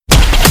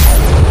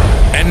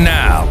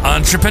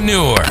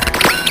entrepreneur.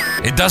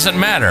 It doesn't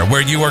matter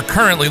where you are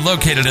currently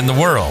located in the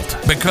world,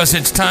 because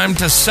it's time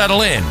to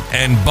settle in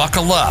and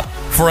buckle up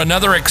for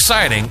another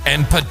exciting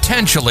and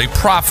potentially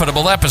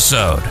profitable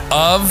episode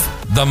of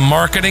The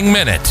Marketing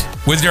Minute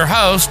with your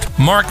host,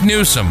 Mark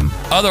Newsom,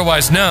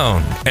 otherwise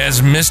known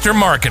as Mr.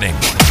 Marketing.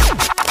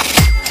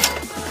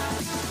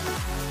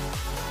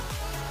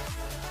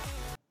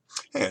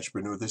 Hey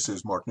entrepreneur, this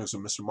is Mark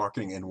Newsom, Mr.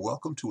 Marketing, and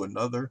welcome to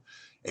another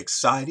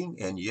exciting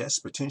and yes,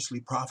 potentially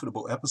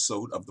profitable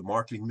episode of The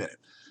Marketing Minute.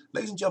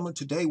 Ladies and gentlemen,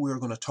 today we're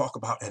going to talk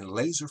about and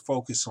laser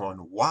focus on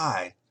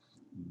why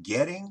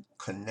getting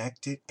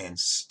connected and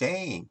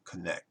staying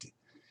connected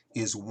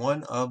is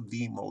one of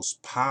the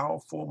most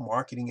powerful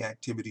marketing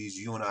activities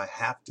you and I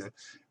have to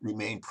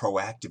remain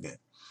proactive in.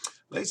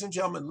 Ladies and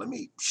gentlemen, let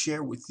me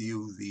share with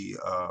you the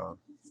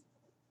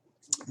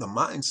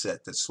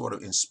mindset that sort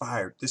of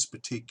inspired this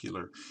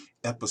particular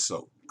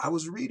episode. I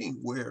was reading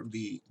where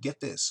get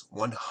this,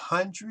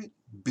 100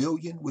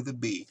 billion with a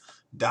B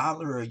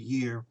dollar a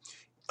year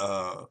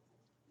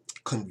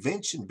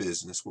convention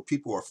business where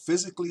people are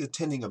physically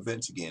attending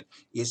events again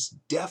is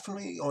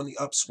definitely on the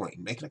upswing,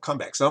 making a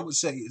comeback. Some would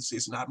say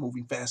it's not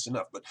moving fast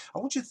enough, but I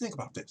want you to think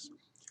about this.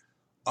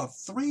 A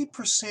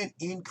 3%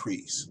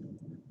 increase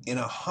in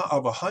of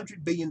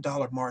 $100 billion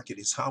market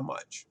is how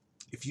much?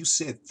 If you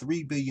said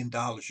 $3 billion,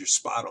 you're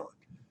spot on.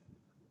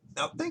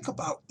 Now think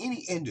about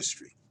any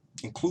industry,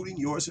 including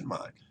yours and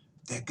mine,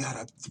 that got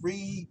a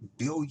 $3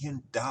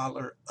 billion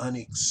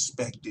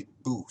unexpected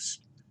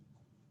boost.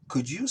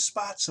 Could you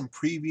spot some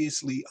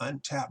previously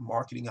untapped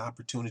marketing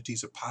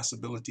opportunities or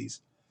possibilities?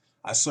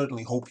 I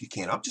certainly hope you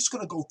can. I'm just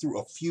going to go through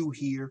a few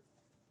here,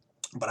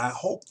 but I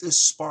hope this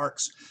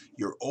sparks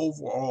your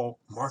overall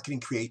marketing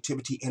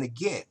creativity. And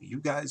again, you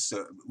guys,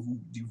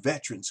 you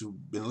veterans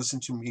who've been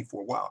listening to me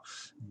for a while,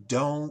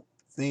 don't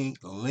think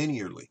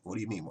linearly. What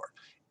do you mean, Mark?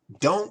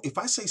 If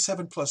I say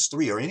 7 plus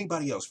 3, or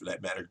anybody else for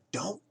that matter,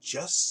 don't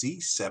just see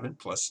 7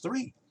 plus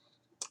 3.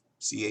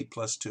 See 8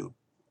 plus 2,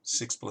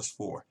 6 plus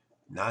 4,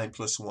 9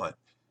 plus 1,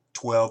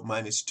 12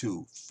 minus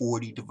 2,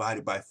 40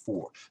 divided by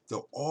 4.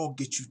 They'll all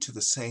get you to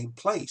the same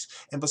place.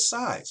 And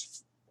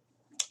besides,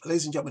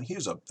 ladies and gentlemen,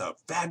 here's a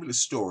fabulous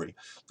story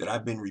that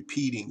I've been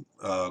repeating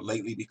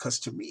lately because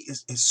to me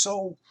it's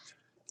so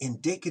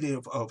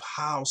indicative of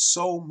how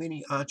so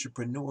many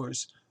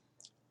entrepreneurs,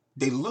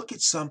 they look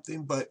at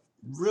something, but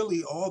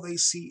really all they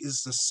see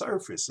is the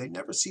surface. They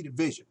never see the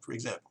vision. For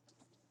example,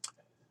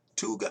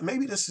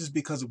 maybe this is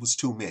because it was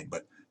two men,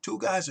 but two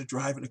guys are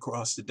driving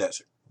across the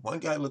desert. One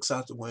guy looks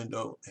out the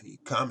window and he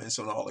comments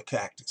on all the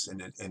cactus in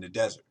the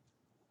desert.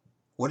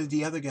 What did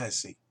the other guy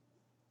see?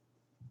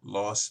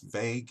 Las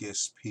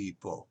Vegas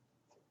people.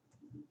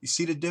 You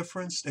see the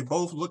difference? They're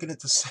both looking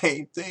at the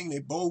same thing. They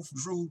both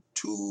drew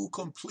two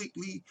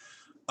completely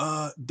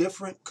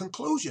different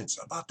conclusions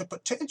about the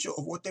potential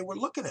of what they were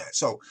looking at.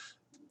 So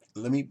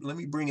let me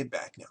bring it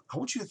back now. I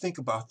want you to think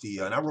about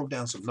and I wrote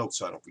down some notes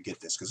so I don't forget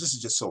this because this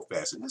is just so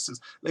fast. And this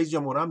is, ladies and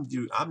gentlemen, what I'm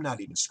doing, I'm not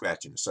even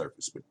scratching the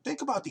surface, but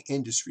think about the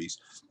industries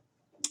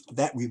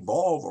that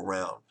revolve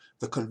around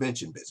the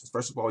convention business.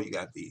 First of all, you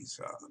got these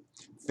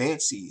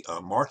fancy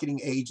marketing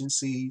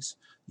agencies.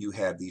 You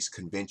have these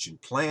convention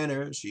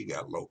planners. You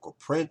got local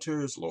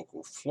printers,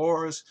 local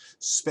florists,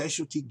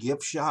 specialty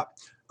gift shop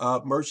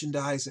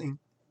merchandising.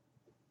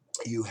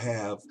 You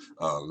have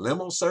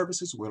limo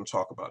services. We're going to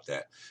talk about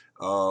that.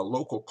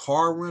 Local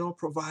car rental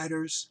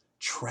providers,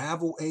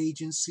 travel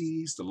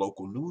agencies, the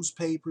local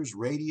newspapers,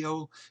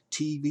 radio,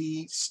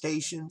 TV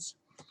stations.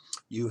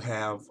 You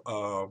have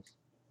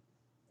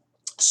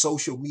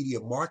social media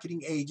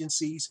marketing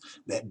agencies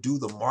that do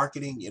the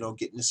marketing,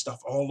 getting this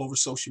stuff all over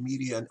social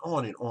media and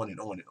on and on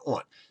and on and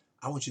on.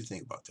 I want you to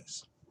think about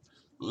this.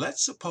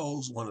 Let's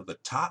suppose one of the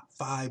top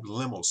 5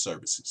 limo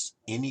services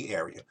in the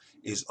area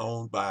is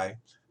owned by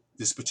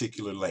this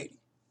particular lady.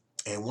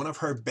 And one of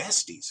her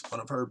besties,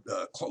 one of her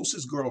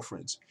closest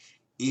girlfriends,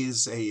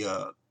 is a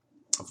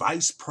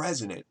vice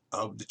president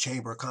of the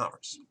Chamber of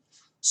Commerce.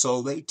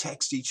 So they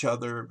text each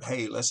other,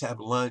 hey, let's have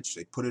lunch.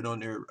 They put it on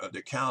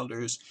their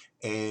calendars.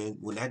 And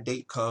when that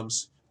date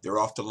comes, they're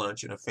off to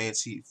lunch in a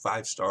fancy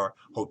 5-star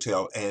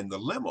hotel. And the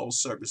limo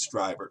service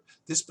driver,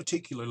 this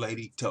particular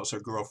lady, tells her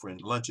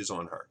girlfriend lunch is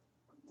on her.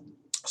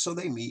 So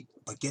they meet,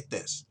 but get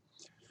this.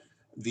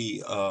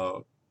 The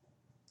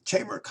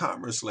Chamber of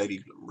Commerce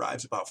lady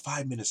arrives about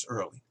 5 minutes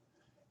early.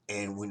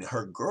 And when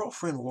her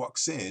girlfriend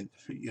walks in,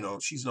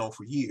 she's known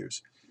for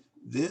years.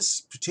 This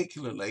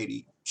particular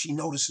lady, she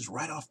notices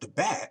right off the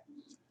bat,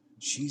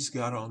 she's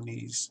got on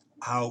these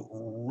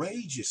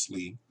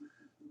outrageously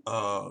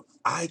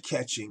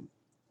eye-catching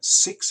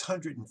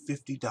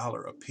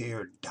 $650 a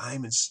pair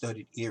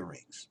diamond-studded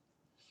earrings.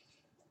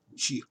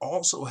 She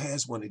also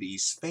has one of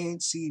these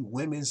fancy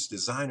women's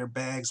designer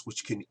bags,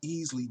 which can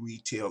easily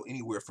retail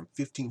anywhere from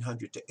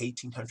 $1,500 to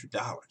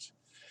 $1,800.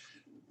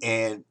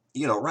 And,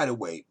 right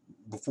away,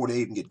 before they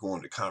even get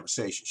going to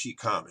conversation, she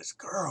comments,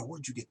 girl,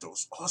 where'd you get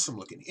those awesome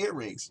looking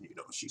earrings? And,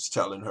 she's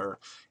telling her,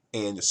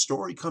 and the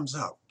story comes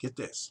out. Get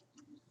this.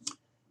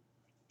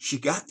 She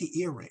got the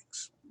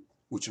earrings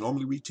which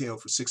normally retail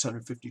for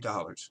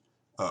 $650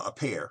 a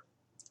pair,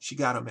 she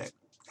got them at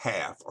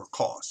half or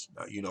cost.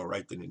 Now, you know,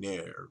 right then and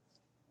there, her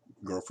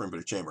girlfriend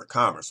with the Chamber of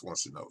Commerce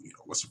wants to know, you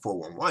know, what's the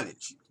 411 and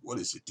what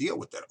is the deal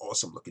with that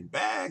awesome looking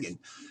bag? And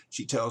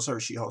she tells her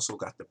she also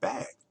got the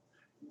bag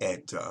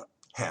at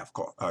half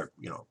cost, or,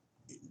 you know,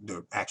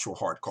 the actual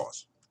hard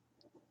cost.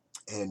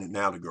 And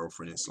now the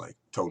girlfriend is like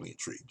totally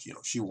intrigued. You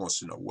know, she wants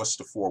to know what's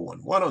the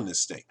 411 on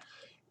this thing.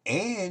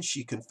 And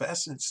she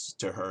confesses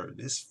to her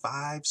this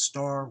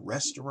 5-star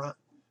restaurant,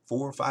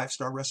 4 or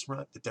 5-star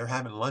restaurant that they're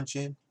having lunch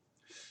in.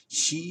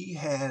 She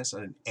has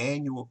an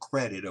annual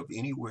credit of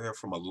anywhere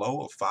from a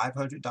low of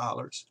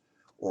 $500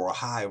 or a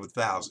high of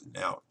 1,000.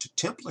 Now, to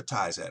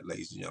templatize that,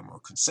 ladies and gentlemen, or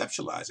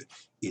conceptualize it,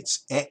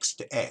 it's X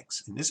to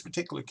X. In this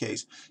particular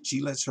case, she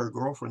lets her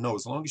girlfriend know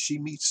as long as she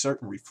meets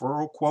certain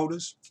referral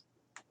quotas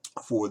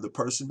for the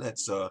person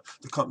that's the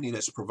company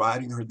that's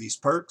providing her these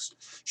perks,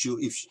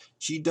 if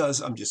she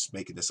does, I'm just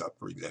making this up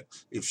for example,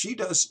 if she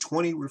does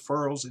 20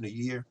 referrals in a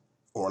year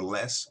or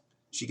less,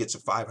 she gets a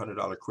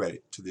 $500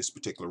 credit to this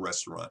particular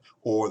restaurant,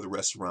 or the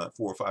restaurant,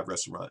 4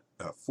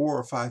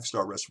 or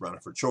 5-star restaurant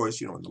of her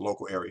choice, you know, in the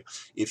local area.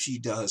 If she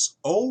does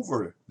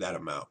over that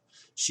amount,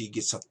 she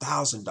gets a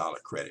 $1,000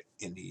 credit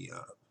in the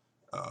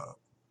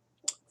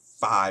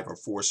 5 or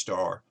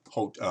 4-star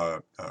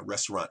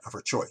restaurant of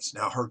her choice.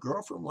 Now, her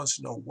girlfriend wants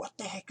to know what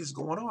the heck is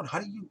going on. How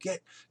do you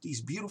get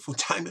these beautiful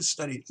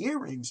diamond-studded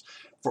earrings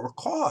for a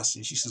cost?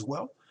 And she says,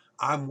 well,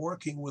 I'm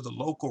working with a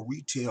local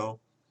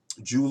retail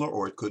jeweler,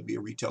 or it could be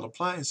a retail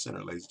appliance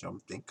center, ladies and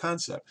gentlemen. Think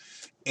concept.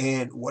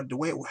 And the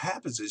way it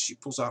happens is she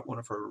pulls out one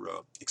of her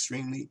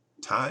extremely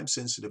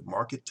time-sensitive,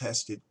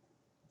 market-tested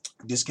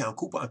discount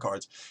coupon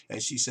cards,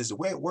 and she says the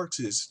way it works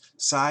is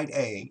side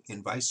A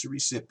invites the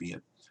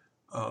recipient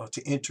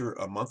to enter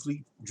a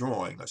monthly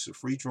drawing. That's a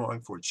free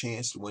drawing for a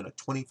chance to win a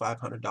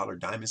 $2,500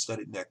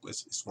 diamond-studded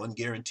necklace. It's one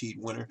guaranteed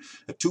winner,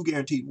 2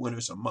 guaranteed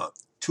winners a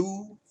month.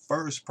 2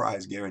 first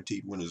prize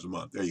guaranteed winners a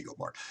month. There you go,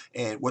 Mark.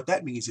 And what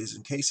that means is,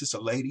 in case it's a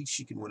lady,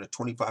 she can win a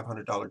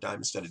 $2,500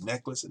 diamond-studded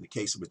necklace. In the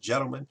case of a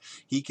gentleman,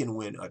 he can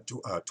win a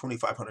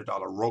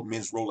 $2,500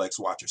 men's Rolex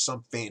watch, or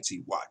some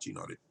fancy watch, you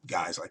know, that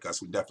guys like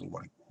us would definitely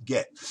want to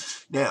get.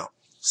 Now,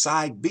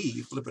 side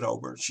B, flip it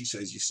over. She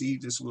says, you see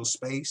this little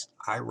space?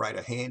 I write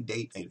a hand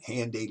date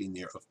in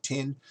there of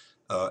 10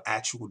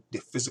 actual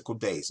physical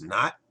days,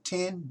 not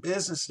 10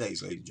 business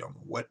days, ladies and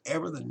gentlemen.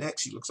 Whatever the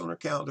next, she looks on her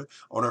calendar,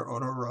 on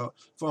her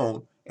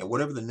phone, and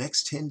whatever the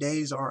next 10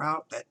 days are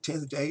out, that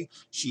 10th day,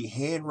 she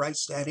hand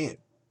writes that in.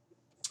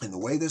 And the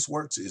way this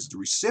works is the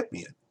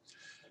recipient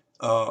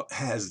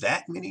has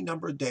that many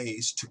number of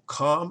days to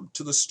come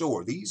to the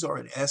store. These are,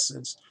 in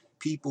essence,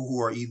 people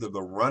who are either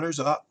the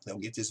runners up, they'll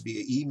get this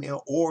via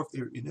email, or if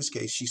they're, in this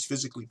case, she's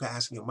physically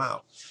passing them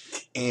out.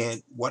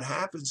 And what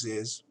happens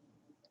is,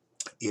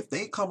 if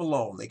they come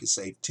along, they can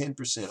save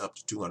 10% up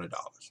to $200.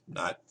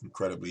 Not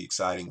incredibly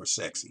exciting or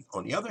sexy.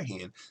 On the other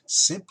hand,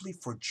 simply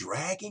for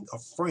dragging a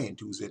friend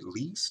who's at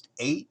least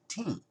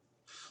 18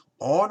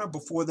 on or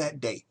before that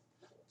date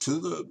to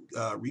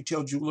the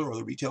retail jeweler or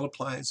the retail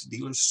appliance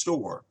dealer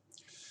store,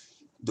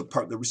 the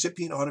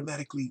recipient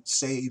automatically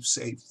saves,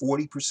 say,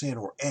 40%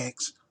 or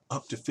X,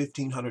 up to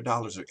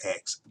 $1,500 or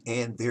X.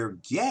 And their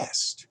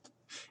guest,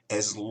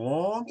 as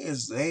long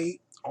as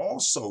they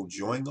also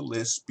join the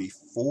list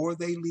before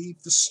they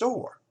leave the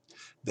store,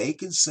 they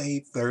can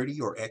save 30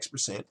 or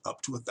X%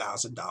 up to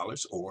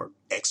 $1,000 or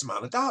X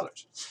amount of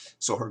dollars.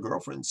 So her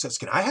girlfriend says,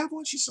 can I have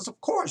one? She says, of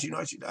course.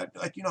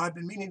 I've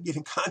been meaning to get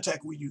in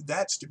contact with you.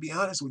 That's, to be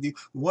honest with you,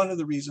 one of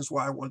the reasons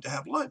why I wanted to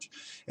have lunch.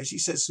 And she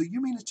says, so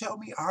you mean to tell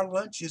me our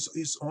lunch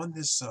is on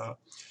this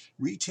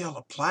retail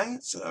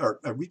appliance or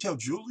a retail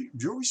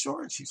jewelry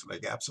store? And she's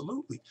like,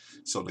 absolutely.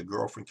 So the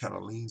girlfriend kind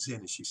of leans in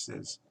and she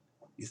says,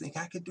 you think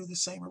I could do the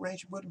same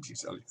arrangement with him? She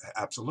said,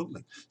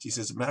 absolutely. She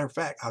says, as a matter of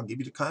fact, I'll give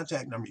you the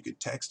contact number. You can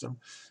text them.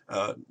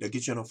 They'll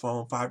get you on the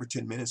phone 5 or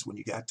 10 minutes when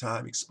you got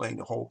time, explain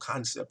the whole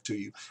concept to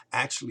you.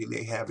 Actually,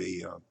 they have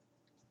a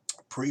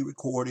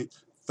pre-recorded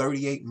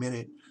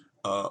 38-minute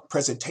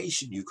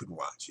presentation you can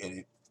watch, and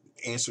it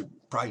answered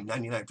probably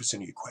 99%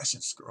 of your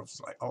questions. The girl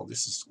was like, oh,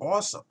 this is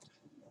awesome.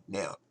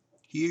 Now,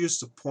 here's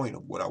the point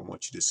of what I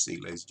want you to see,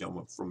 ladies and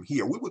gentlemen. From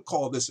here, we would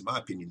call this, in my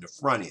opinion, the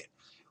front end.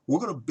 We're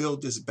going to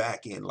build this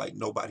back end like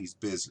nobody's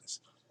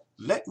business.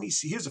 Let me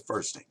see. Here's the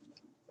first thing.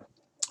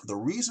 The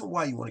reason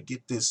why you want to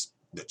get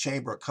the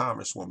Chamber of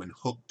Commerce woman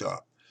hooked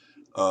up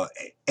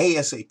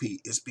ASAP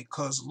is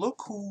because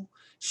look who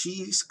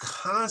she's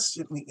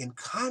constantly in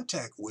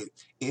contact with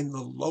in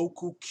the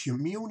local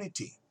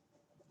community.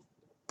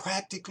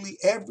 Practically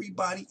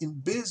everybody in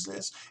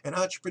business and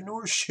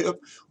entrepreneurship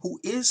who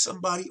is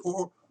somebody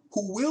or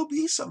who will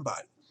be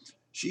somebody.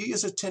 She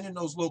is attending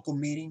those local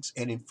meetings,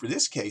 and for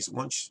this case,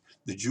 once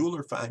the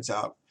jeweler finds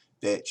out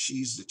that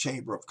she's the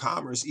Chamber of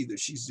Commerce, either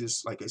she's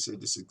just, like I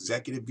said, this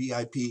executive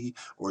VIP,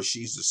 or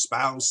she's the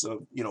spouse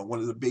of, one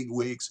of the big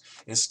wigs.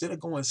 Instead of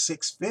going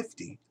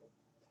 $650,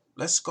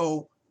 let's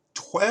go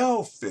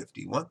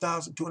 $1,250,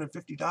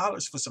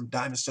 $1,250 for some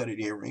diamond-studded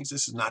earrings.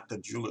 This is not the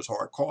jeweler's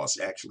hard cost,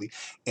 actually,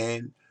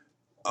 and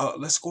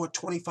Let's go at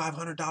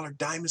 $2,500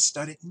 diamond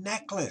studded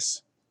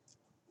necklace.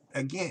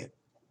 Again,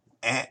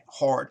 at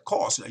hard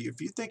cost. Now,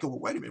 if you're thinking, well,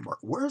 wait a minute, Mark,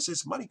 where's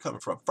this money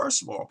coming from?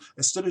 First of all,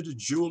 instead of the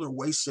jeweler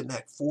wasting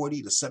that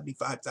 $40,000 to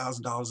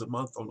 $75,000 a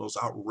month on those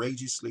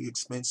outrageously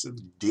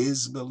expensive,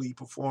 dismally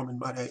performing,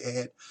 might I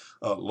add,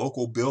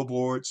 local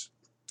billboards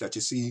that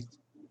you see,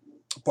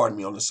 pardon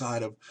me, on the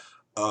side of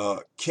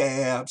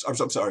cabs,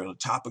 I'm sorry, on the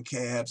top of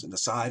cabs and the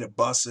side of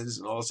buses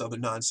and all this other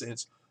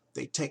nonsense,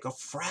 they take a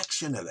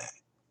fraction of that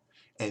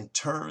and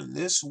turn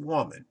this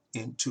woman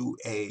into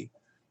a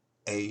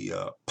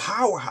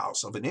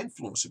powerhouse of an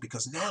influencer,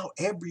 because now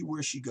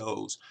everywhere she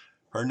goes,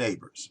 her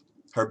neighbors,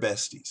 her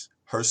besties,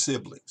 her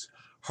siblings,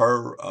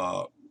 her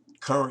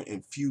current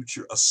and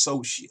future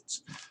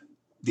associates,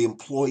 the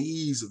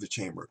employees of the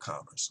Chamber of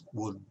Commerce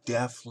will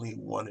definitely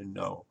want to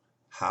know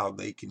how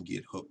they can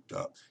get hooked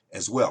up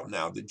as well.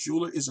 Now, the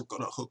jeweler isn't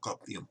going to hook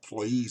up the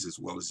employees as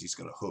well as he's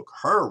going to hook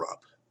her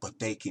up, but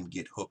they can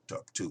get hooked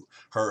up too.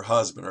 Her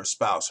husband, her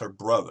spouse, her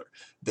brother,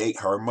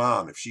 her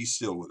mom, if she's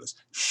still with us,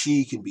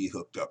 she can be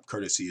hooked up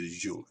courtesy of the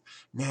jeweler.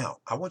 Now,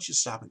 I want you to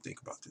stop and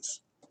think about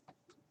this.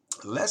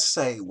 Let's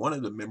say one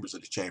of the members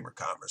of the Chamber of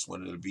Commerce,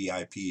 one of the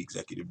VIP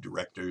executive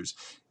directors,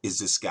 is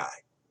this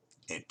guy.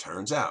 And it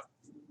turns out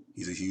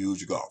he's a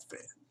huge golf fan.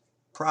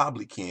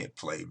 Probably can't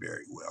play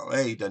very well.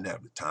 He doesn't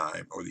have the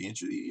time or the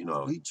interest.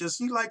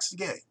 He likes the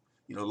game.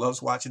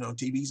 Loves watching on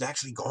TV. He's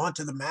actually gone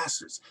to the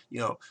Masters.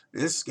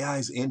 This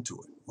guy's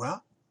into it.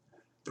 Well,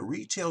 the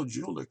retail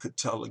jeweler could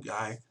tell the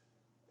guy,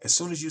 as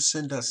soon as you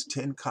send us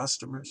 10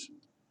 customers,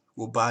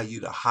 we'll buy you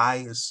the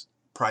highest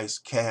price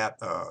cap.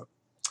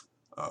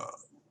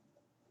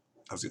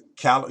 Is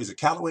it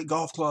Callaway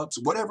golf clubs?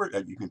 Whatever.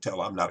 You can tell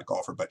I'm not a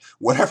golfer, but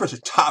whatever the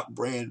top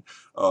brand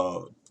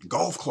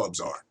golf clubs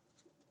are,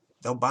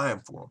 they'll buy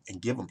them for them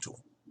and give them to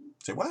them.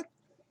 Say what?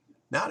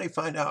 Now they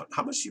find out,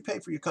 how much you pay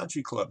for your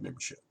country club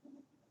membership?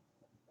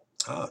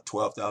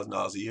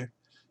 $12,000 a year.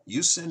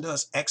 You send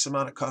us X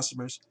amount of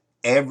customers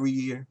every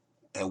year,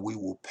 and we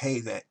will pay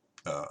that.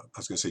 I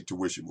was going to say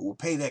tuition, but we'll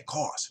pay that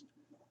cost.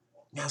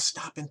 Now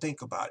stop and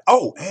think about it.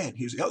 Oh, and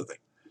here's the other thing.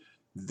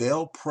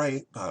 They'll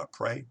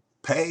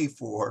pay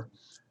for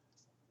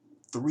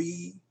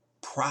 3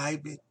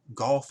 private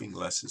golfing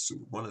lessons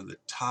to one of the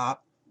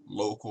top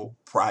local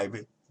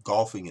private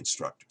golfing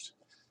instructors.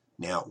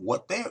 Now,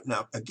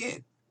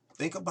 again,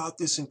 think about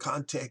this in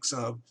context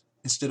of,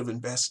 instead of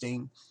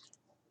investing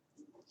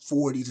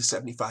 $40,000 to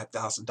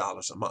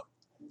 $75,000 a month,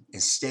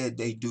 instead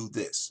they do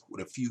this with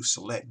a few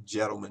select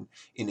gentlemen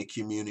in the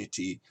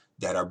community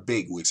that are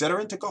bigwigs, that are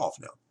into golf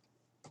now.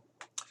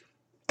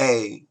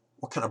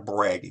 What kind of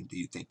bragging do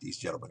you think these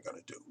gentlemen are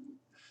going to do?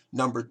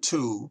 Number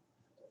 2,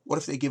 what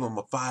if they give them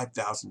a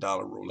 $5,000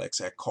 Rolex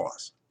at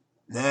cost?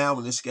 Now,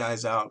 when this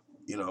guy's out,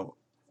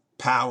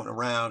 powering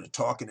around and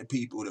talking to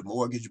people, the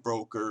mortgage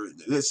broker, and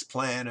this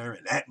planner,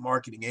 and that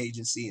marketing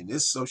agency, and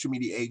this social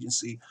media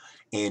agency,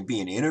 and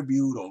being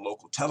interviewed on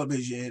local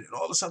television, and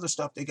all this other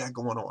stuff they got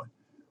going on,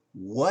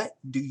 what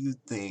do you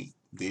think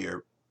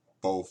their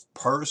both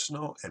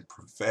personal and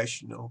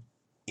professional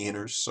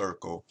inner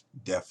circle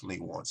definitely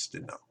wants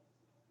to know?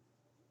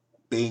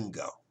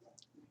 Bingo.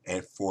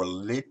 And for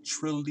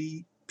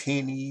literally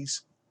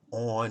pennies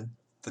on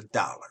the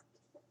dollar,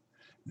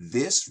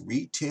 this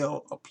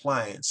retail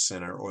appliance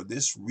center or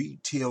this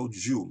retail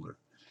jeweler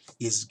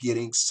is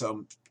getting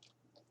some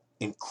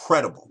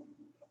incredible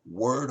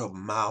word of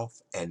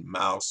mouth and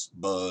mouse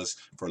buzz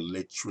for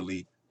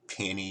literally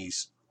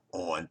pennies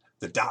on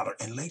the dollar.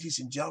 And ladies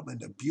and gentlemen,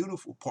 the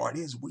beautiful part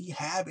is we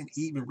haven't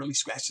even really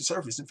scratched the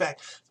surface. In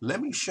fact, let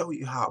me show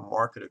you how a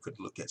marketer could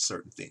look at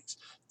certain things.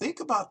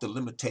 Think about the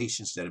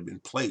limitations that have been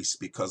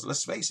placed, because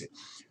let's face it,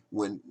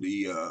 when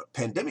the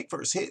pandemic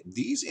first hit,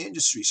 these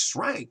industries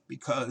shrank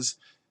because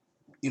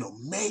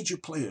major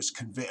players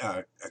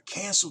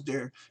canceled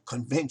their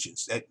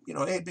conventions that,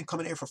 they had been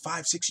coming there for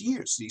 5-6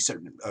 years, these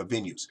certain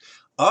venues.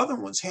 Other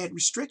ones had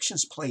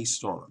restrictions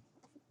placed on them.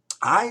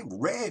 I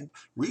read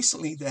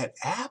recently that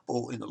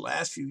Apple in the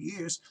last few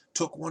years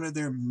took one of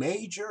their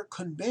major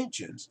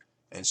conventions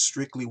and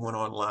strictly went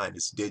online.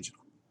 It's digital.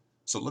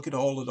 So look at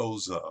all of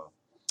those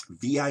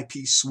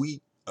VIP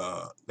suite.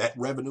 That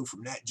revenue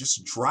from that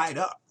just dried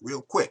up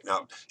real quick.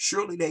 Now,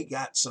 surely they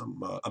got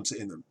some, I'm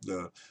saying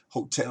the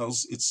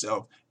hotels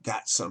itself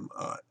got some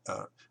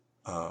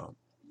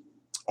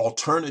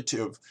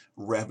alternative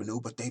revenue,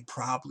 but they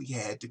probably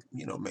had to,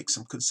 make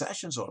some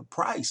concessions on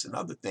price and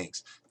other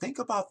things. Think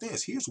about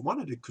this. Here's one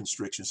of the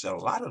constrictions that a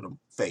lot of them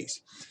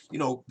face.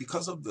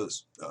 Because of the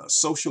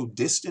social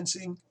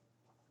distancing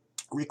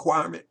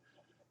requirement,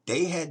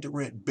 they had to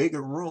rent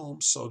bigger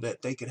rooms so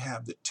that they could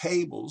have the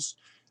tables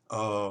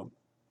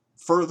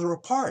further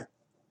apart.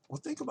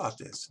 Well, think about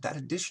this. That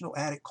additional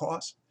added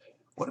cost.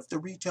 What if the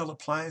retail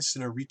appliance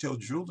center, retail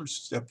jewelers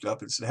stepped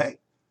up and said, hey,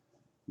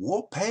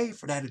 we'll pay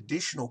for that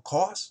additional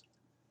cost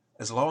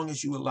as long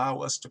as you allow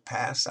us to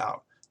pass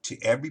out to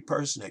every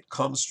person that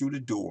comes through the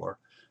door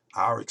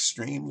our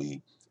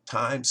extremely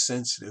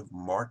time-sensitive,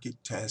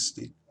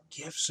 market-tested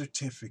gift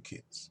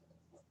certificates.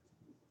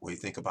 What do you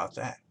think about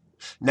that?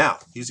 Now,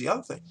 here's the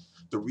other thing.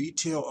 the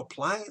retail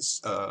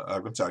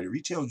the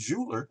retail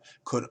jeweler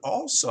could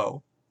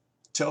also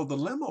tell the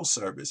limo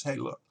service, hey,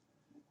 look,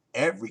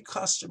 every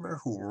customer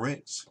who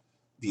rents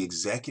the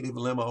executive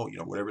limo,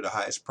 whatever the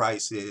highest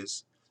price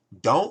is,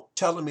 don't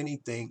tell them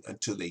anything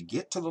until they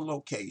get to the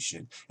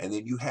location, and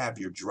then you have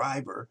your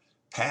driver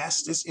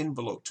pass this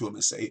envelope to them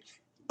and say,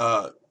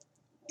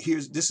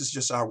 this is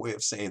just our way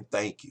of saying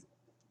thank you.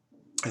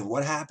 And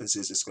what happens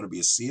is it's going to be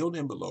a sealed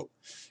envelope,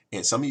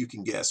 and some of you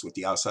can guess what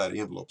the outside of the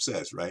envelope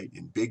says, right?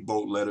 In big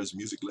bold letters,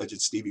 music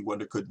legend Stevie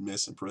Wonder couldn't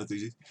miss, in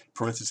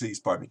parentheses,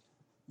 pardon me,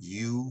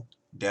 you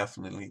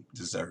definitely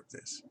deserve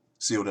this.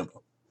 Sealed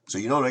envelope. So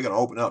they're going to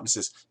open up and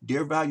says,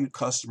 dear valued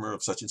customer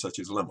of such and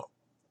such's limo,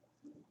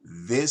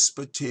 this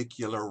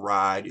particular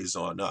ride is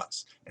on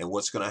us. And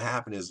what's going to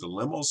happen is the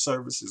limo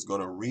service is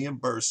going to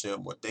reimburse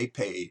them what they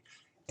paid,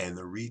 and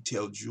the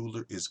retail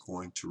jeweler is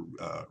going to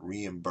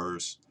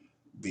reimburse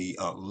the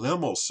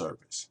limo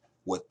service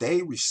what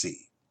they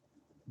receive.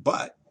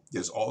 But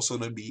there's also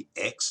going to be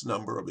X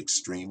number of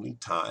extremely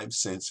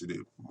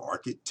time-sensitive,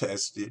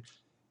 market-tested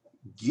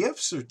gift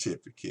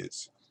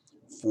certificates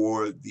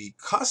for the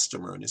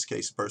customer, in this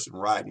case, the person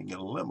riding in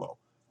a limo,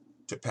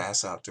 to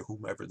pass out to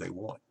whomever they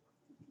want.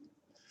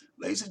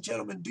 Ladies and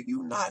gentlemen, do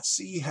you not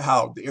see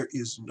how there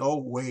is no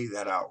way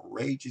that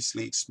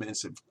outrageously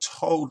expensive,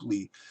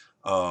 totally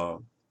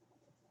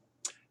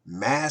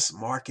mass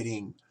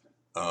marketing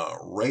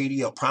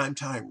radio,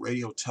 primetime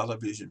radio,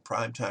 television,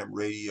 primetime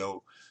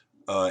radio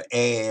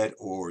ad,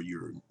 or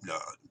your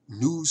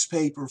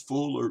newspaper,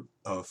 full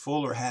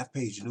or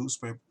half-page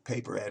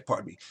newspaper ad,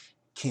 pardon me,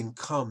 can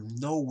come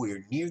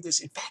nowhere near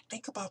this? In fact,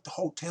 think about the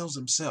hotels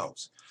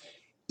themselves.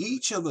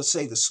 Each of the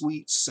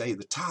suites, say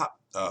the top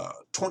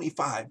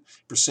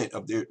 25%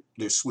 of their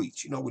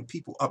suites, when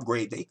people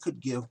upgrade, they could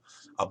give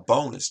a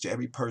bonus to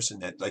every person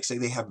that, like, say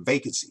they have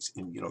vacancies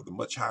in, the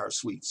much higher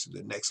suites,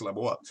 the next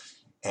level up,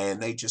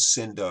 and they just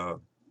send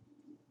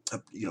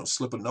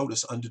slip a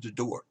notice under the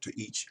door to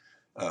each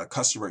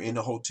customer in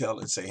the hotel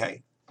and say,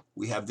 hey,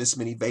 we have this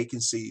many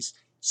vacancies.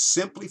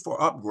 Simply for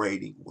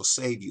upgrading, will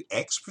save you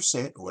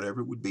X%, or whatever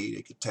it would be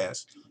they could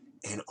test,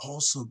 and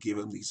also give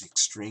them these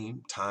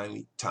extreme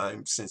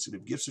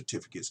time-sensitive gift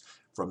certificates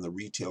from the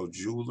retail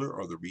jeweler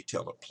or the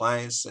retail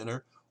appliance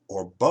center,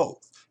 or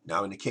both.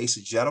 Now, in the case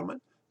of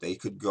gentlemen, they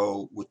could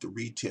go with the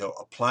retail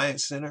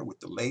appliance center. With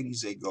the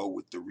ladies, they go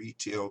with the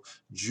retail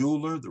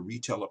jeweler, the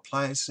retail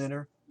appliance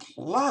center,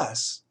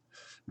 plus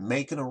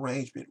make an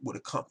arrangement with a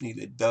company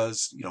that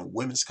does,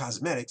 women's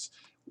cosmetics,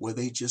 where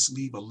they just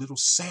leave a little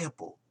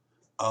sample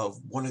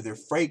of one of their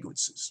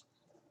fragrances,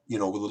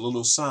 with a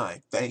little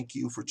sign, thank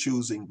you for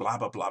choosing blah,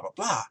 blah, blah, blah,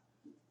 blah.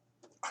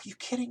 Are you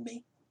kidding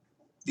me?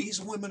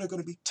 These women are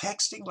going to be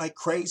texting like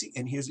crazy.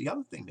 And here's the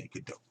other thing they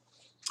could do.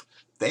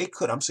 They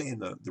could, I'm saying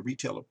the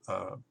retail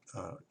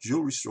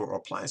jewelry store or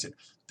appliance,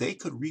 they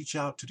could reach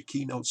out to the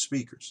keynote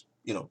speakers,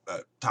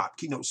 top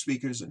keynote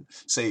speakers, and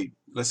say,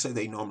 let's say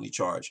they normally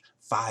charge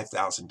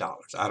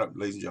 $5,000.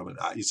 Ladies and gentlemen,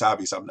 it's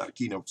obvious I'm not a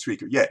keynote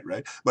speaker yet,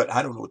 right? But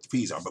I don't know what the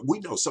fees are. But we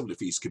know some of the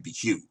fees could be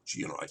huge.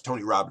 Like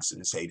Tony Robinson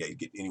and say they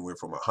get anywhere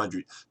from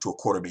 $100,000 to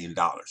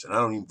 $250,000, and I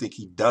don't even think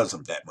he does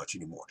them that much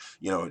anymore.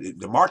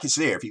 The market's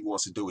there if he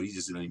wants to do it. He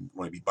just doesn't even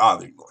want to be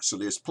bothered anymore. So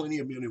there's plenty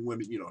of men and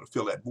women, to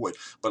fill that void.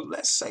 But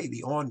let's say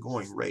the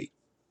ongoing rate,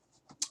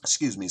 is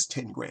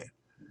 $10,000.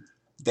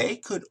 They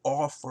could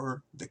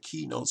offer the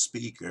keynote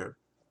speaker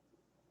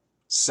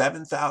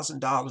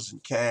 $7,000 in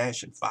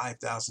cash and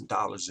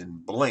 $5,000 in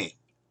bling,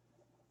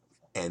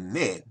 and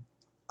then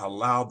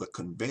allow the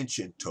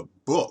convention to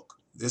book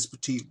this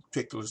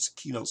particular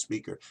keynote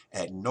speaker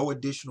at no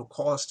additional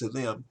cost to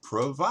them,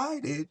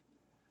 provided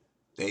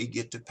they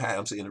get to pass.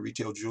 I'm saying the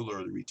retail jeweler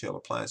or the retail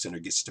appliance center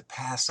gets to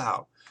pass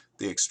out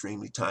the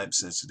extremely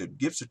time-sensitive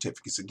gift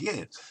certificates.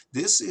 Again,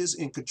 this is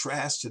in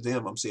contrast to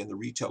them, I'm saying the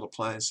retail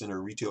appliance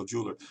center, retail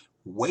jeweler,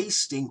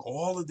 wasting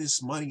all of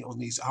this money on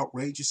these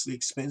outrageously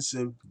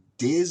expensive,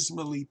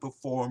 dismally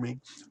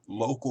performing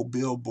local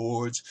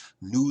billboards,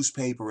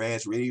 newspaper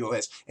ads, radio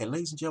ads. And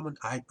ladies and gentlemen,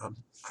 I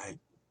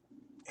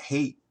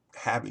hate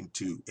having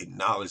to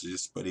acknowledge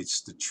this, but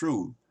it's the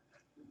truth.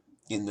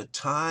 In the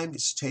time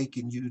it's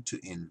taken you to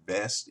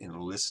invest in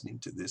listening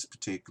to this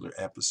particular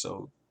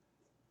episode,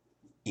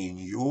 in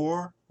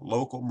your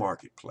local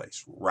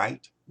marketplace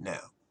right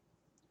now,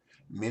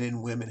 men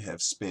and women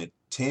have spent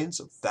tens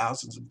of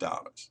thousands of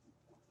dollars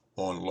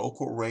on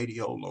local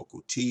radio,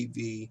 local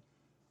TV,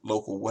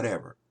 local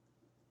whatever,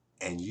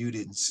 and you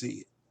didn't see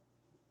it,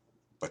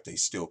 but they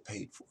still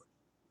paid for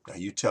it. Now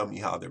you tell me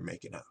how they're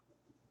making out.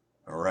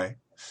 All right?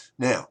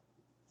 Now,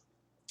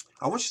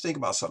 I want you to think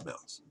about something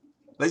else.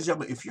 Ladies and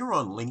gentlemen, if you're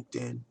on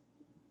LinkedIn,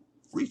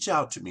 reach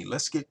out to me.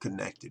 Let's get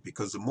connected,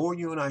 because the more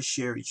you and I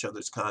share each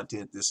other's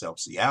content, this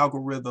helps the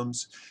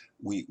algorithms.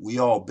 We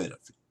all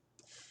benefit.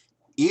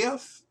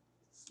 If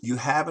you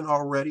haven't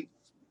already,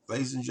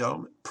 ladies and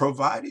gentlemen,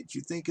 provided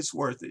you think it's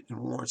worth it and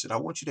warrants it, I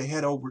want you to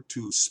head over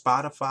to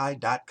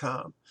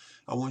Spotify.com.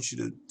 I want you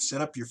to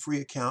set up your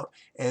free account,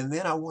 and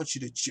then I want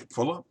you to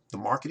pull up the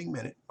Marketing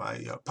Minute, my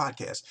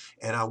podcast,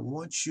 and I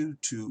want you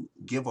to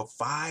give a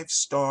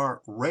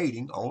 5-star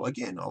rating,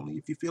 again, only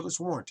if you feel it's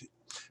warranted,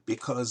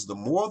 because the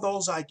more of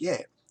those I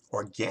get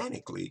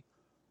organically,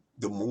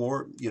 the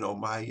more,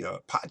 my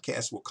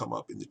podcast will come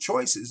up in the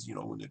choices,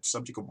 when the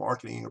subject of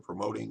marketing or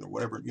promoting or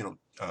whatever,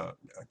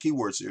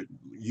 keywords they're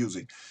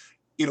using,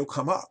 it'll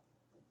come up.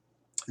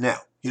 Now,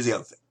 here's the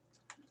other thing.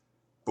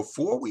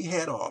 Before we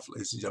head off,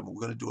 ladies and gentlemen,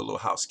 we're going to do a little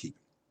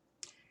housekeeping.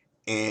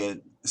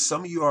 And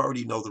some of you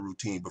already know the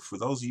routine, but for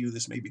those of you,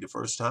 this may be the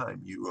first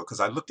time because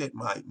I looked at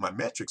my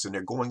metrics and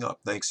they're going up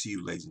thanks to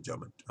you, ladies and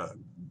gentlemen.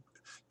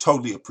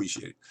 Totally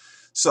appreciate it.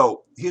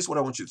 So here's what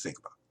I want you to think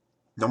about.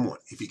 Number one,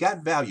 if you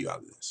got value out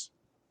of this,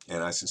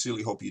 and I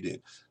sincerely hope you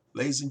did,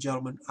 ladies and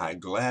gentlemen, I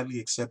gladly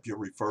accept your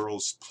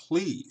referrals.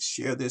 Please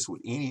share this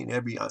with any and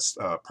every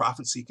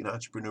profit-seeking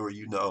entrepreneur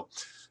you know,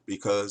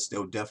 because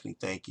they'll definitely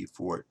thank you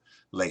for it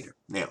later.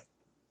 Now,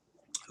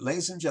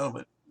 ladies and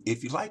gentlemen,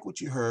 if you like what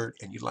you heard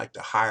and you'd like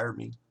to hire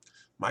me,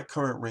 my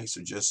current rates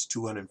are just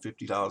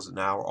 $250 an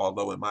hour,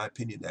 although in my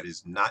opinion, that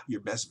is not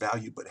your best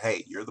value, but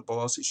hey, you're the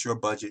boss, it's your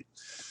budget.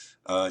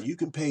 You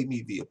can pay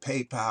me via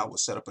PayPal. We'll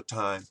set up a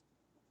time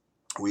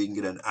where you can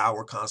get an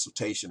hour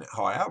consultation.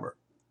 However,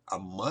 a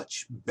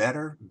much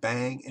better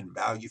bang and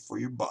value for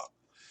your buck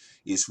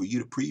is for you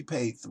to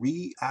prepay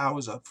 3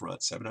 hours up front,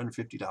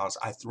 $750.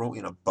 I throw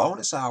in a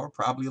bonus hour,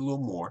 probably a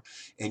little more,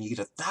 and you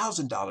get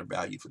 $1,000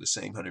 value for the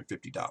same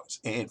 $150.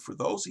 And for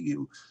those of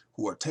you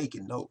who are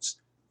taking notes,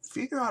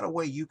 figure out a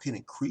way you can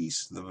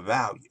increase the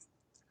value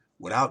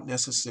without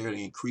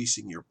necessarily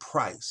increasing your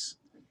price.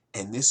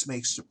 And this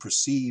makes the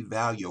perceived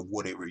value of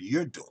whatever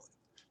you're doing,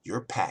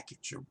 your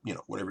package, or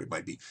whatever it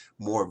might be,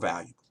 more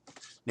valuable.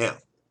 Now,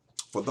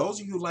 for those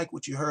of you who like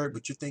what you heard,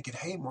 but you're thinking,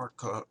 hey, Mark,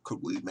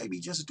 could we maybe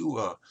just do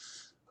a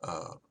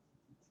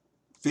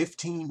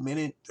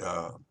 15-minute,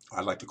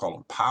 I like to call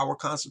them power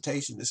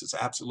consultation. This is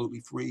absolutely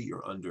free.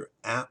 You're under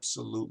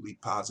absolutely,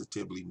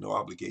 positively no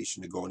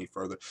obligation to go any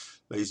further.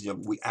 Ladies and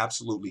gentlemen, we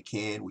absolutely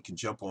can. We can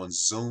jump on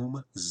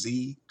Zoom,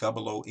 ZOOM.us,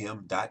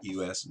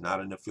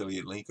 not an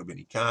affiliate link of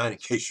any kind, in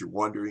case you're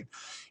wondering.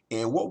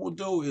 And what we'll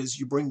do is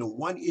you bring the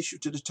one issue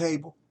to the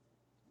table,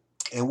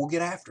 and we'll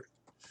get after it.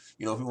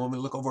 If you want me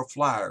to look over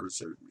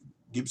flyers or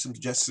give some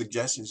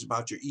suggestions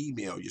about your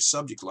email, your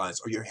subject lines,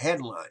 or your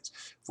headlines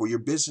for your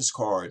business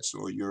cards,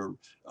 or your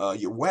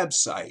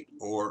website,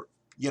 or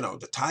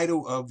the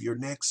title of your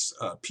next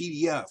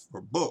PDF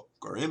or book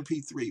or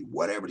MP3,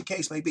 whatever the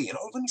case may be. And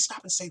let me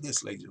stop and say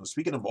this, ladies and gentlemen.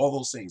 Speaking of all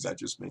those things I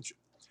just mentioned,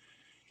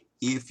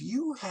 if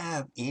you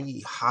have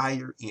any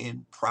higher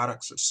end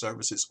products or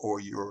services,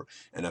 or you're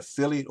an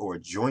affiliate or a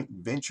joint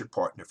venture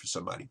partner for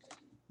somebody,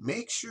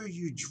 make sure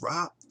you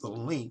drop the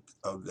link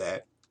of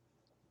that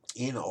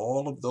in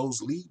all of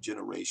those lead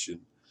generation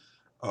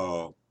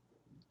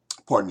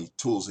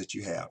tools that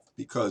you have,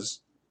 because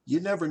you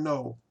never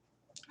know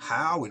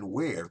how and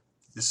where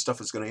this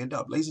stuff is going to end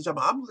up. Ladies and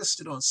gentlemen, I'm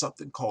listed on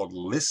something called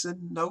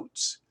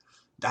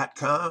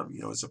ListenNotes.com.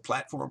 It's a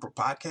platform for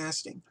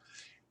podcasting,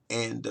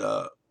 and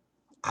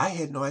I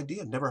had no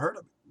idea, never heard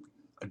of it.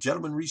 A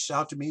gentleman reached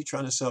out to me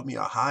trying to sell me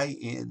a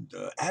high-end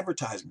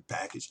advertising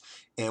package.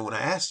 And when I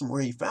asked him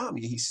where he found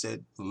me, he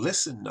said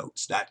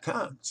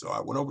ListenNotes.com. So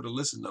I went over to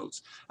Listen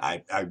Notes.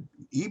 I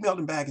emailed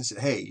him back and said,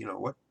 hey,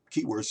 what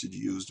keywords did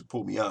you use to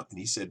pull me up? And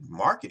he said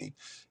marketing.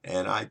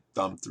 And I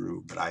thumbed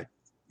through, but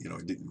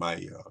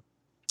my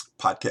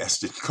podcast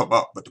didn't come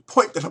up. But the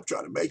point that I'm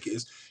trying to make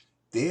is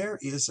there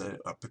is a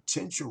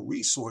potential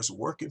resource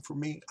working for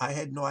me. I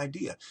had no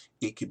idea.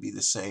 It could be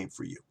the same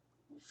for you.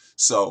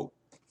 So,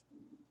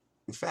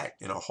 in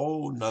fact, in a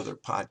whole nother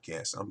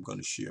podcast, I'm going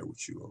to share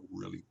with you a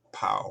really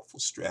powerful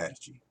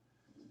strategy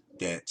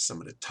that some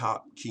of the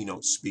top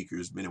keynote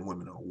speakers, men and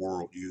women in the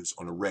world, use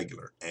on a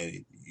regular.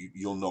 And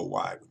you'll know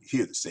why when you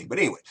hear this thing. But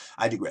anyway,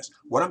 I digress.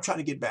 What I'm trying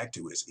to get back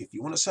to is, if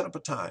you want to set up a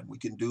time, we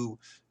can do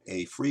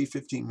a free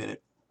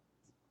 15-minute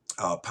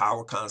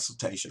power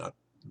consultation. I'll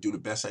do the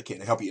best I can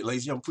to help you.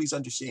 Ladies and gentlemen, please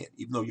understand,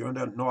 even though you're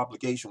under no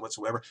obligation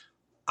whatsoever,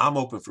 I'm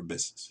open for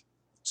business.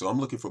 So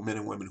I'm looking for men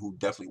and women who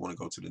definitely want to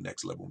go to the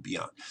next level and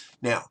beyond.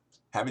 Now,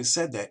 having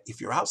said that,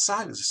 if you're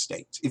outside of the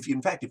States, if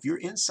you're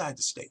inside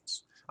the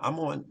States, I'm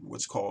on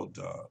what's called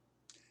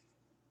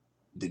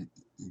the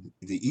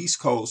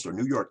East Coast or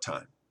New York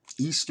time,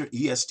 Eastern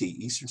EST,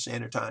 Eastern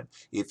Standard Time.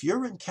 If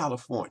you're in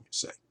California,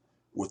 say,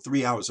 we're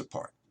 3 hours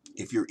apart.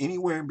 If you're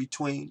anywhere in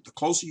between, the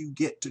closer you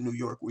get to New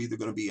York, we're either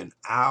going to be an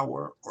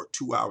hour or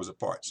 2 hours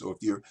apart. So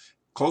if you're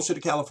closer to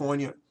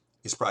California,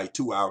 it's probably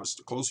 2 hours.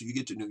 The closer you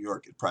get to New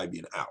York, it'd probably be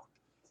an hour.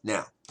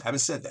 Now, having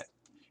said that,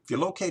 if you're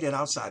located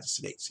outside the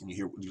States and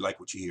you like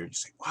what you hear, and you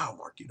say, wow,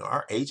 Mark,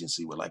 our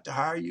agency would like to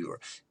hire you,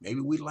 or maybe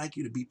we'd like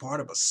you to be part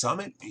of a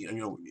summit,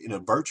 in a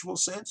virtual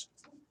sense,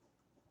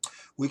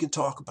 we can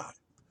talk about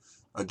it.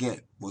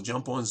 Again, we'll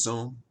jump on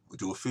Zoom. We'll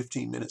do a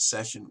 15-minute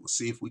session. We'll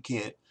see if we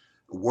can't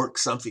work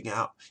something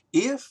out.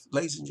 If,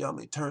 ladies and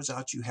gentlemen, it turns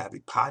out you have a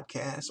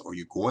podcast or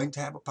you're going to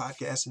have a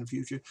podcast in the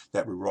future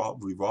that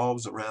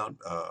revolves around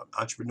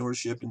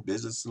entrepreneurship and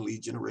business and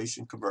lead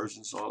generation,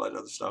 conversions, and all that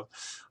other stuff,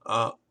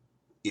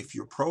 if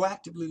you're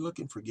proactively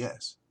looking for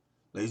guests,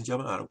 ladies and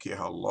gentlemen, I don't care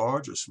how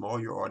large or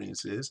small your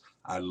audience is,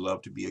 I'd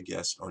love to be a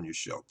guest on your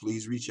show.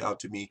 Please reach out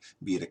to me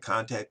via the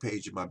contact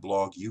page of my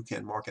blog,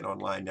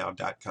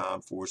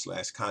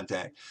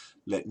 youcanmarketonlinenow.com/contact.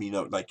 Let me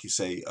know, like you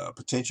say, a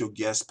potential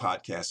guest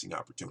podcasting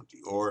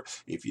opportunity. Or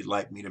if you'd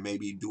like me to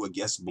maybe do a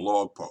guest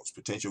blog post,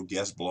 potential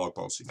guest blog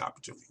posting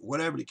opportunity,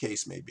 whatever the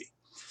case may be.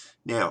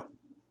 Now,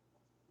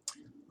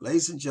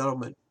 ladies and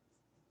gentlemen,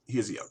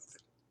 here's the other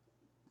thing.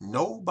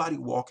 Nobody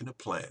walking the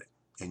planet,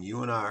 and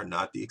you and I are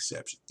not the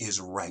exception, is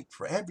right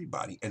for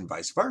everybody, and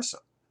vice versa.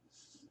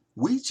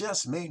 We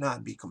just may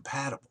not be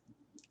compatible.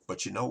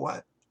 But you know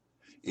what?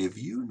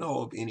 If you know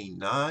of any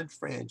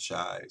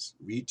non-franchise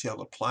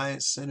retail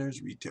appliance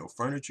centers, retail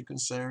furniture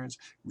concerns,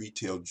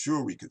 retail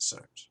jewelry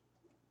concerns,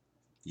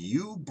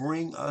 you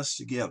bring us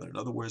together. In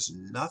other words,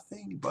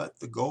 nothing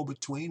but the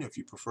go-between, if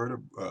you prefer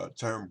the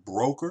term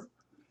broker,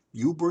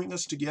 you bring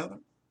us together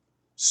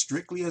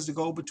strictly as the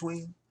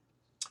go-between.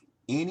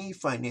 Any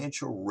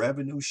financial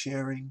revenue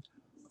sharing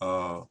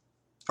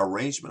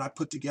arrangement I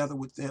put together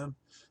with them,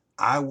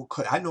 I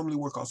normally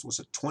work also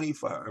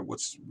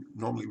what's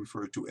normally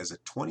referred to as a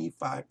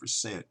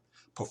 25%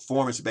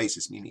 performance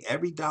basis, meaning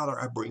every dollar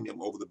I bring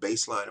them over the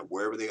baseline of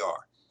wherever they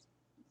are,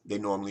 they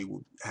normally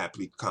would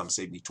happily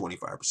compensate me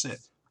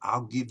 25%.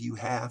 I'll give you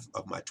half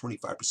of my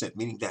 25%,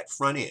 meaning that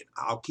front end.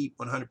 I'll keep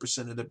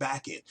 100% of the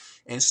back end.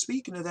 And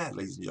speaking of that,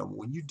 ladies and gentlemen,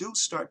 when you do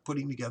start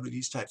putting together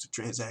these types of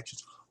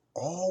transactions,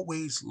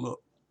 always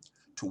look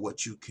to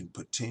what you can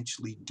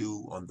potentially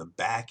do on the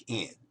back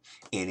end.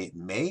 And it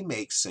may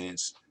make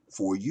sense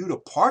for you to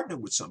partner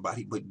with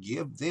somebody, but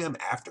give them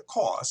after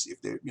costs, if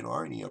there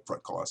are any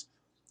upfront costs,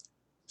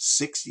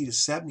 60 to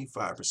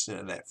 75%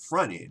 of that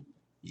front end.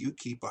 You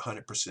keep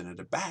 100% of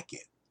the back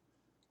end.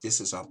 This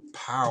is a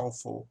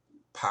powerful,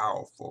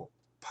 powerful,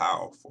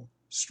 powerful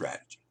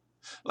strategy.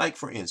 Like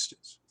for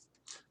instance,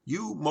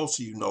 most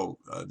of you know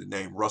the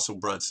name Russell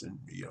Brunson,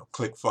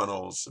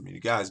 ClickFunnels. I mean, the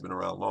guy's been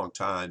around a long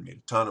time, made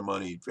a ton of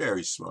money,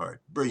 very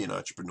smart, brilliant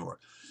entrepreneur.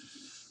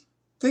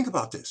 Think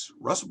about this.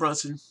 Russell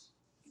Brunson,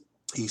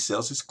 he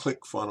sells his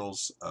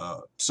ClickFunnels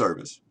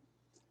service.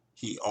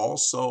 He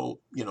also,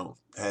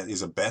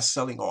 is a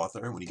best-selling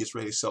author. And when he gets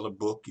ready to sell a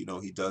book,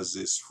 he does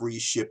this free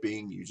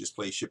shipping. You just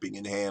pay shipping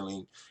and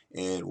handling,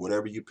 and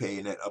whatever you pay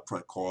in that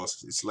upfront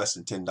cost, it's less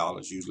than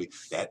 $10 usually.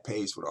 That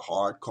pays for the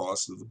hard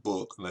cost of the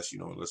book, unless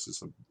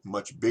it's a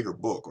much bigger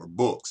book or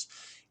books.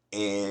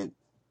 And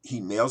he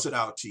mails it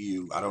out to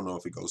you. I don't know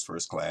if it goes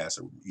first class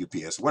or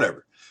UPS,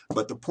 whatever.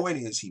 But the point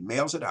is, he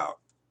mails it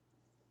out,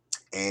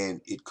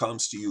 and it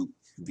comes to you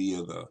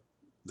via the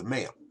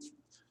mail.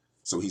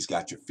 So he's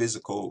got your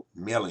physical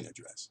mailing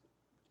address.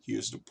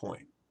 Here's the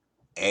point.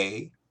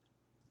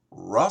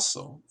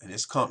 Russell and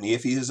his company,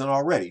 if he isn't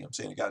already, I'm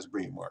saying the guy's a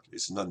brilliant marketer.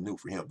 It's nothing new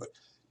for him, but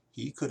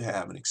he could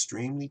have an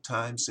extremely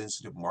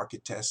time-sensitive,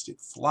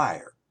 market-tested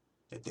flyer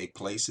that they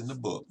place in the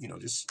book.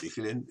 Just stick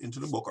it into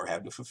the book or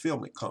have the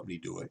fulfillment company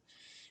do it.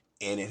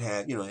 And it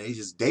had, they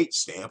just date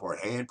stamp or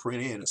hand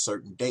print in a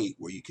certain date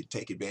where you could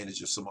take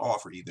advantage of some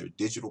offer, either a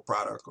digital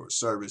product or a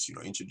service,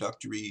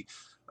 introductory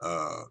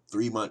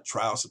 3-month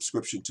trial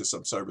subscription to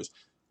some service.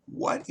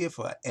 What if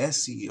a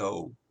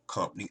SEO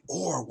company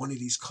or one of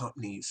these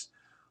companies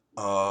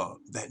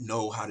that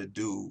know how to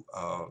do,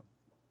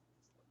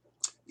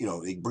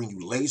 they bring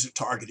you laser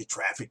targeted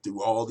traffic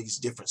through all these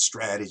different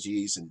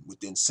strategies, and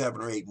within 7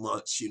 or 8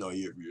 months, your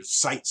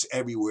sites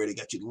everywhere, they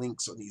got your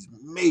links on these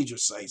major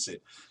sites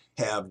that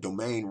have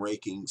domain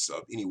rankings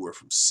of anywhere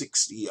from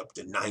 60 up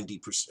to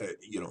 90%,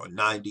 a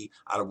 90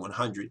 out of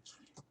 100.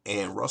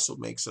 And Russell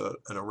makes an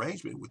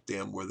arrangement with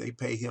them where they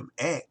pay him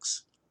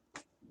X,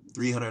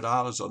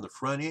 $300 on the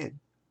front end.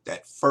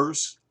 That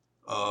first,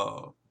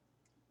 I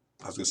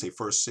was going to say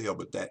first sale,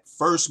 but that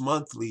first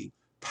monthly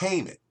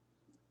payment.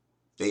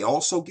 They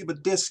also give a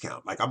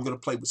discount. Like, I'm going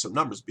to play with some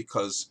numbers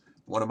because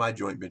one of my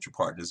joint venture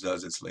partners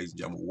does this, ladies and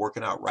gentlemen. We're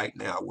working out right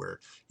now where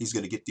he's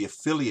going to get the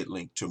affiliate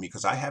link to me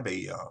because I have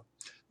a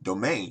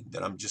domain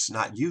that I'm just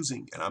not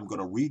using, and I'm going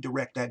to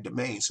redirect that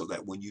domain so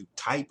that when you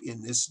type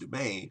in this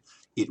domain,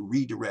 it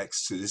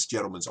redirects to this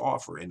gentleman's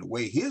offer. And the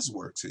way his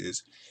works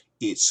is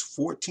it's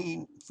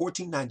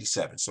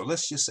 $14.97. So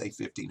let's just say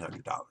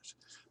 $1,500.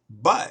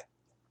 But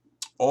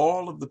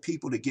all of the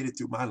people that get it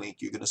through my link,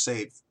 you're going to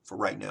save for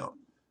right now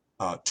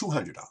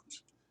 $200.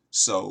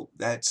 So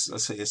that's,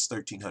 let's say it's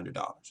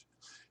 $1,300.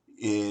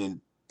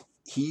 And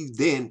he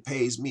then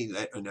pays me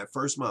in that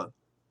first month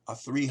a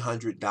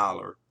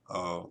 $300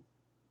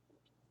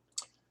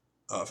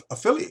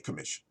 affiliate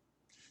commission.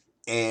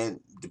 And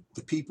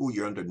the people,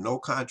 you're under no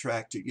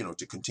contract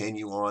to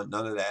continue on,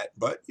 none of that.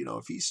 But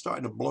if he's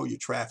starting to blow your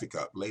traffic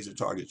up, laser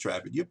target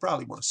traffic, you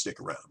probably want to stick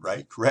around,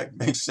 right? Correct?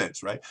 Makes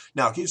sense, right?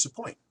 Now here's the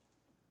point.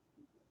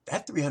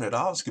 That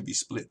 $300 could be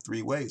split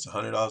three ways,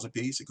 $100 a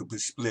piece. It could be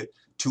split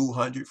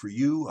 $200 for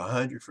you,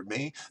 $100 for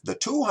me. The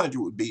 $200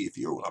 would be if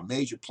you're a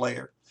major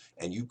player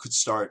and you could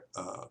start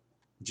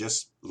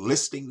just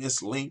listing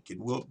this link, and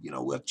we'll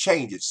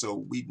change it so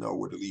we know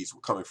where the leads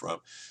were coming from.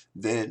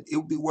 Then it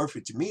would be worth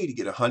it to me to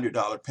get a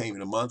 $100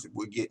 payment a month if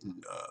we're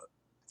getting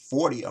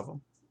 40 of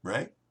them,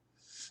 right?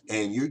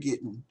 And you're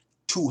getting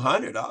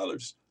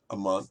 $200 a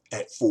month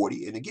at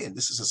 40. And again,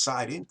 this is a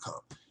side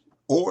income.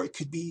 Or it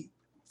could be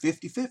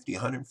 50-50,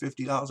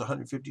 $150,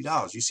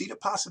 $150. You see the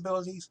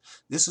possibilities?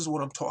 This is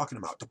what I'm talking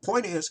about. The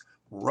point is,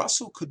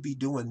 Russell could be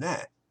doing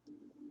that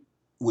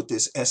with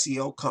this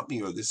SEO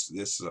company or this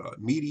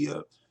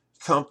media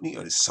company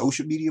or this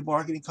social media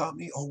marketing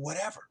company or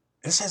whatever.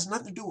 This has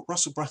nothing to do with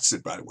Russell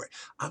Brunson, by the way.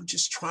 I'm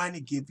just trying to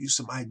give you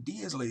some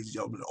ideas, ladies and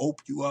gentlemen, to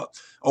open you up,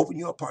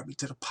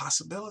 to the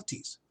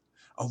possibilities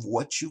of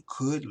what you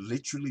could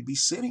literally be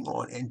sitting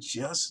on, and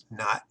just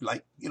not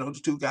like,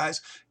 the two guys.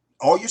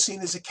 All you're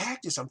seeing is a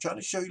cactus. I'm trying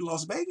to show you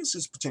Las Vegas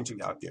is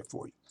potentially out there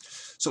for you.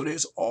 So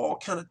there's all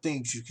kind of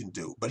things you can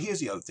do. But here's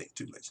the other thing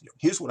too, ladies and gentlemen.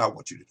 Here's what I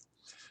want you to do.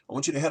 I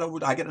want you to head over.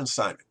 I got an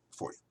assignment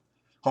for you.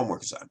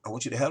 Homework assignment. I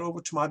want you to head over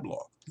to my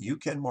blog,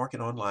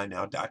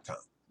 youcanmarketonlinenow.com.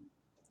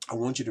 I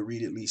want you to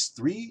read at least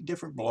 3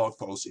 different blog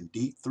posts in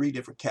 3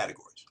 different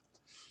categories.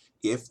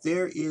 If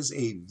there is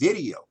a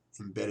video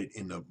embedded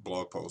in the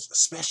blog post,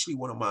 especially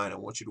one of mine, I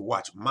want you to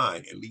watch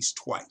mine at least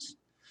twice.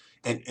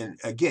 And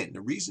again,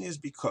 the reason is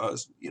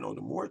because, the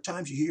more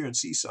times you hear and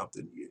see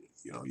something,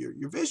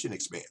 your vision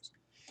expands.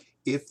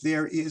 If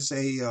there is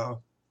a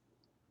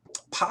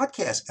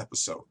podcast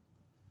episode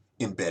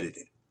embedded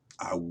in it,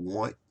 I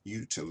want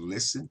you to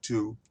listen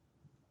to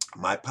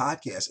my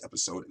podcast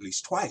episode at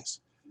least twice.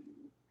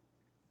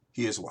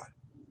 Here's why.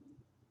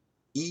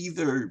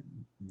 Either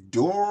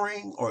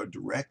during or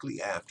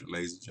directly after,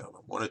 ladies and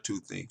gentlemen, one or two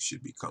things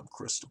should become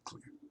crystal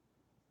clear.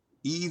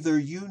 Either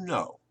you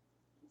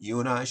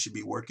and I should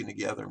be working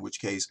together, in which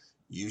case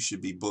you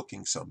should be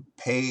booking some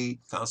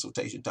paid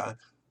consultation time,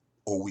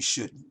 or we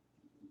shouldn't.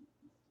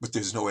 But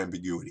there's no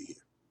ambiguity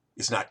here.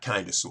 It's not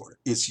kind of, sort of.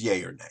 It's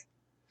yay or nay.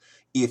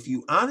 If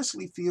you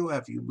honestly feel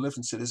after you've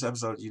listened to this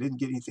episode you didn't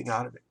get anything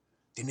out of it,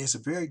 then there's a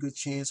very good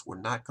chance we're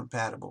not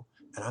compatible,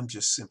 and I'm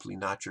just simply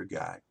not your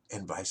guy,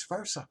 and vice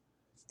versa.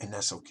 And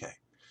that's okay.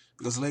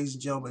 Because, ladies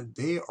and gentlemen,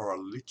 there are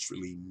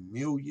literally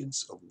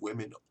millions of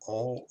women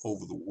all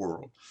over the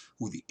world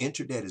who the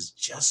internet is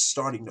just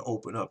starting to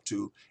open up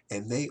to,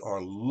 and they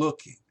are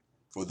looking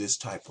for this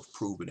type of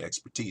proven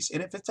expertise.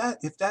 And if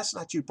that's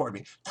not you,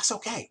 pardon me, that's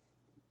okay.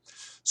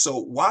 So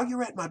while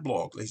you're at my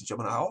blog, ladies and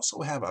gentlemen, I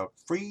also have a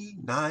free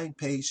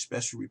 9-page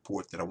special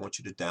report that I want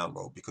you to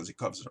download because it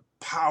covers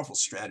a powerful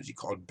strategy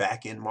called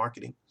back-end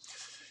marketing.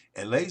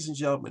 And ladies and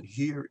gentlemen,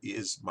 here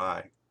is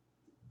my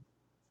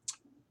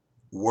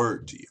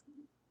word to you.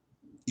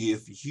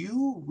 If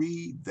you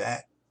read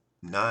that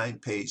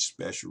 9-page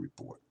special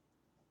report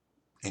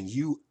and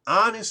you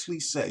honestly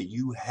say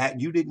you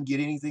didn't get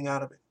anything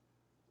out of it,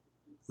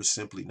 we're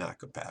simply not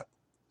compatible.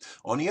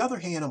 On the other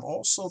hand, I'm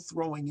also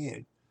throwing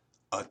in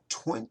a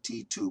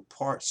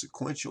 22-part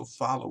sequential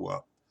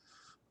follow-up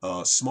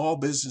small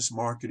business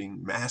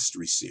marketing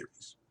mastery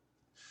series.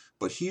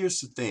 But here's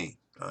the thing,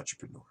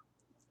 entrepreneur.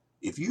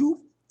 If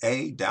you,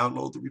 A,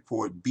 download the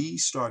report, B,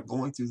 start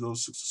going through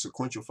those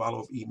sequential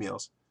follow-up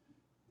emails,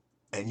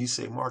 and you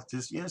say, Mark,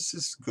 this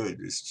is good.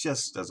 This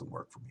just doesn't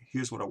work for me.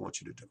 Here's what I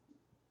want you to do.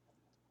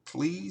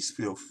 Please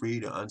feel free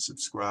to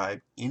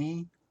unsubscribe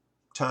any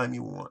time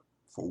you want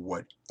for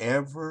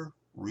whatever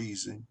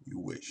reason you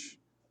wish.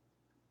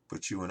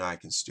 But you and I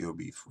can still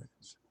be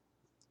friends.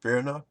 Fair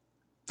enough?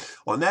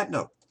 On that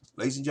note,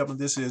 ladies and gentlemen,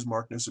 this is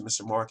Mark Newsom,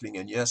 Mr. Marketing.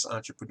 And yes,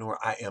 entrepreneur,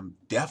 I am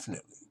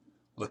definitely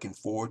looking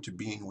forward to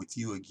being with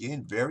you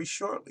again very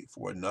shortly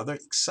for another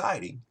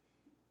exciting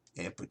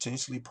and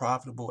potentially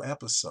profitable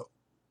episode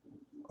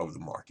of the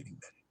Marketing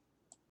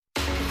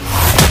Minute.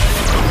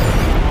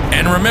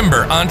 And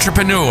remember,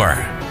 entrepreneur,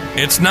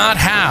 it's not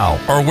how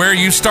or where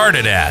you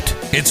started at,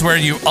 it's where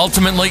you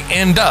ultimately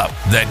end up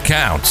that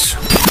counts.